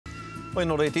Oi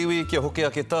no rei tiwi, kia hokea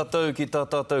ke tātou ki tā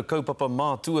tātou kaupapa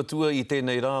mātua i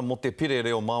tēnei rā mo te Te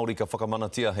Reo Māori ka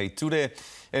whakamanatia hei ture.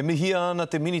 E mihi ana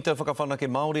te minita whakawhanake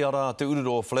Māori ara te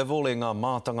ururo o Flevel e ngā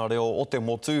mātanga reo o te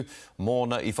motu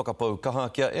mōna i whakapau kaha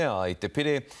kia ea i te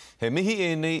pire. He mihi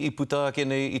e nei i putaake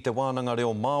nei i te wānanga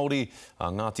reo Māori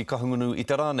a Ngāti Kahungunu i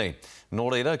te rānei.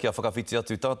 Nō reira, kia whakawhiti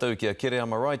atu tātou kia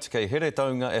Kereama Right, kei here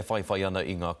taunga e whaiwhai ana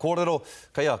i ngā kōrero,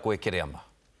 kei a koe Kereama.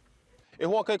 E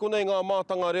hoa kai konei ngā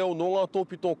mātanga reo no ngā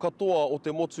tōpito katoa o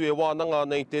te motu e wānanga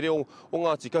nei te reo o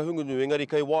Ngāti Kahungunu. Engari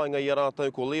kei wāinga i a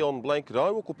rātou ko Leon Blank,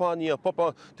 rāua ko pānia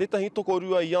papa, tētahi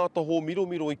tokorua i ātaho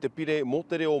miro i te pire mo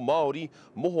te reo Māori,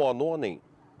 moho anoa nei.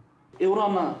 E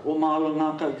orana o māua ngā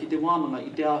kau ki te wānanga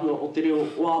i te āhua o te reo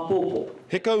o Āpōpō.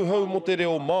 He kau hau mo te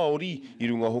reo Māori,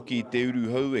 i runga hoki i te uru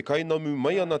hau e kainamu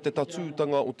mai ana te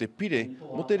tatūtanga o te pire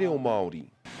mo te reo Māori.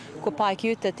 Ko pai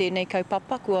ki uta tēnei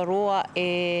kaupapa, kua roa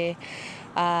e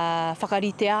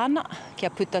whakarite ana kia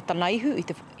puta tana ihu i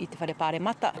te wharepare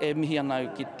mata. E mihi anau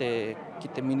ki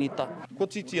te minita. Ko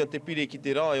titia te pire ki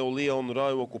te rai o Leon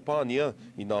Rāua ko pānia,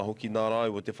 i nā hoki nā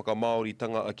rāua te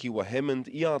whakamāoritanga a Kiwa Hammond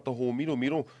i ātaho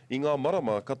miro i ngā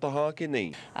marama kataha ake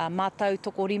nei. Mātau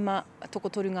tokorima,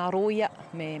 tokotoru ngā roia,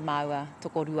 me māua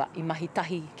tokorua i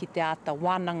mahitahi ki te āta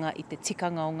wānanga i te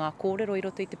tikanga o ngā kōrero i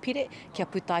roto i te pire, kia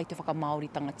puta i te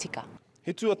whakamāoritanga tika.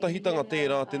 He tuatahitanga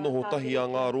tērā te noho tahi a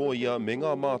ngā roia me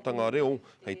ngā mātanga reo,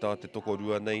 hei tā te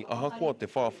tokorua nei, ahakoa te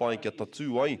whāwhai kia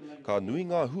tatū ai, ka nui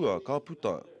ngā hua ka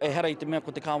puta. E hera i te mea ko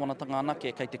te kāwanatanga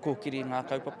anake kei te kōkiri ngā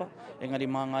kaupapa, engari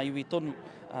mā ngā iwi tonu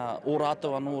o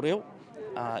rātou anō reo,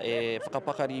 e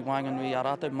whakapakari i wainganui a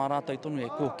rātou, mā rātou tonu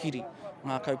e kōkiri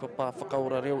ngā kaupapa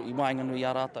whakaora reo i wainganui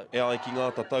a rātou. E ai ki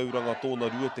ngā tauranga tōna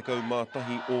rua te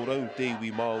kaumātahi o rau te iwi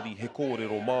Māori, he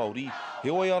kōrero Māori, he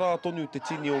oi a rā tonu te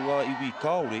tini o ngā iwi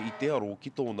kāore i te aro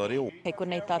ki tōna reo. Hei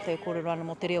konei tātou e kōrero ana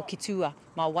mo te reo ki tua,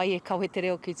 mā wai e kau he te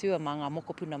reo ki tua, mā ngā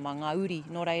mokopuna, mā ngā uri,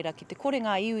 nō reira ki te kore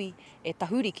ngā iwi e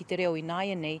tahuri ki te reo i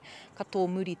nāia nei, ka tō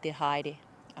muri te haere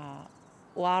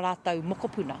o ā rātou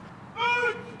mokopuna.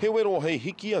 He wero hei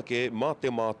hiki ake mā te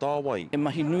mātāwai. E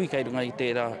mahi nui kei runga i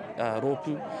tērā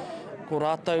rōpū. Ko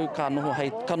rātou ka noho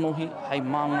hei kanohi, hei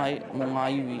māngai mō ngā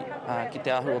iwi ki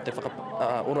te ahu o te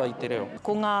whakaora i te reo.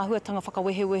 Ko ngā huatanga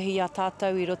whakawehewehi a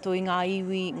tātou i roto i ngā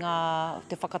iwi,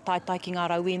 te whakataetai ki ngā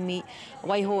rauemi,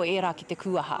 waiho e rā ki te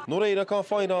kuaha. Nō reira ka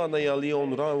whai rā nei a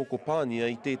Leon Rāua ko pānia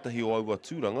i tētahi o aua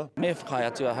tūranga. Me whakai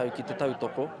atua hau ki te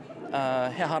tautoko,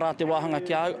 he harā te wāhanga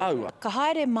ki aua. Ka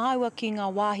haere māua ki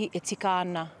ngā wāhi e tika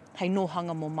ana hei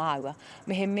nōhanga mō māua.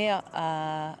 Me he mea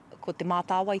ko te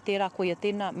mātāwa i tērā koia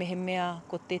tēnā, me he mea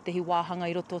ko tētahi wāhanga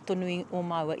i roto tonu o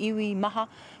māua iwi maha,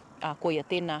 koia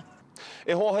tēnā.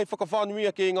 E hoa hei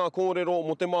whakawhānuia ke ngā kōrero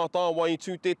mo te mātāwa i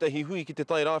tū tētahi hui ki te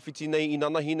tai rāwhiti nei, i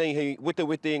nanahi nei hei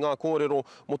wete ngā kōrero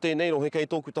mo tēnei ro he kei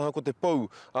tōku taha ko te pau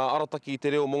arataki i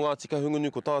te reo mo Ngāti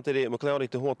Kahungunu ko tātere McLeod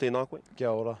te hoa tēnā koe.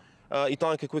 Kia ora. I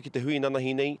tāi ke koe ki te hui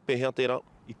nanahi nei, pēhea tērā?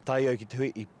 I tai au ki te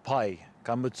hui i pai.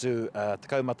 Ka mutu te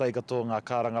kaumatai katoa ngā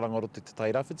kārangaranga roto te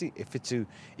tai rāwhiti, e whitu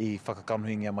i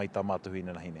whakakanuhingia mai tā mātu hui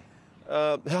nanahi nei.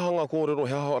 He hanga kōrero,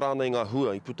 he haha rānei ngā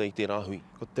hua i puta i te rāhui?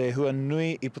 Ko te hua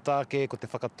nui i putaake, ko te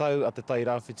whakatau a te tai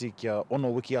rāwhiti kia ono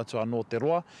wiki atu anō te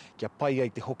roa, kia pai ai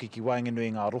te hoki ki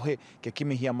wainganui ngā rohe, kia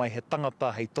kimihia mai he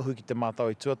tangata hei tohu ki te mātau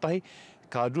i tuatahi,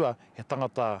 ka rua he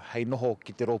tangata hei noho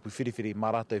ki te rōpu whiriwhiri,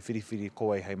 mā rātou whiriwhiri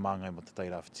ko ai hei māngai mo te tai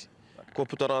rāwhiti. Ko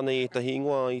puta rānei e tahi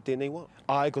ingoa i tēnei wā?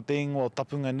 Ai, ko te ingoa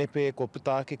tapunga nepe, ko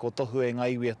putaake, ko tohu e ngā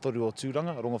iwi a toru o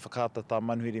tūranga, rongo whakaata tā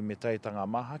manuhiri me taitanga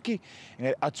mahaki,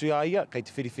 engari atu a ia, kei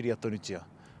te whiriwhiri a tonutia.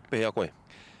 Pehea koe?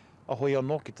 Ahoi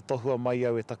anō, ki te tohua mai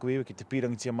au e taku iwi, ki te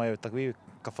pirangitia mai au e taku iwi,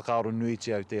 ka whakaaro nui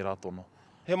tia au te rātono.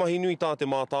 He mahi nui tā te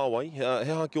mātāwai,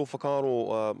 he haki o whakaaro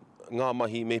ngā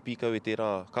mahi me pikau e te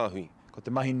rā kāhui? Ko te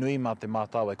mahi nui mā te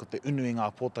mātāwai, ko te unu i ngā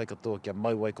pōtai katoa kia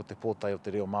mauai ko te pōtai o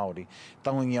te reo Māori.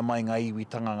 Tangungia mai ngā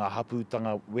iwitanga, ngā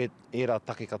haputanga, era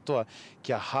take katoa,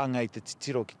 kia hāngai te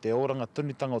titiro ki te oranga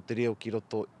tunitanga o te reo ki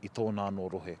roto i tōna anō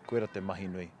rohe. Koera te mahi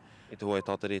nui. E te hoa e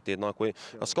tātere tēnā koe.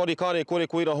 Scotty Kare, kore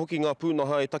koera hoki ngā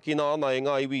pūnaha e takina ana e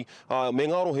ngā iwi me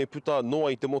ngā rohe puta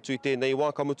noa i te motu i tēnei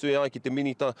wā, ka mutu e ai ki te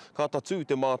minita, ka tatu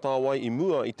te mātāwai i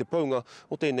mua i te paunga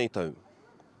o tēnei tau.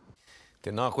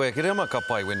 Tēnā koe Kereama, ka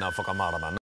pai wena whakamārama.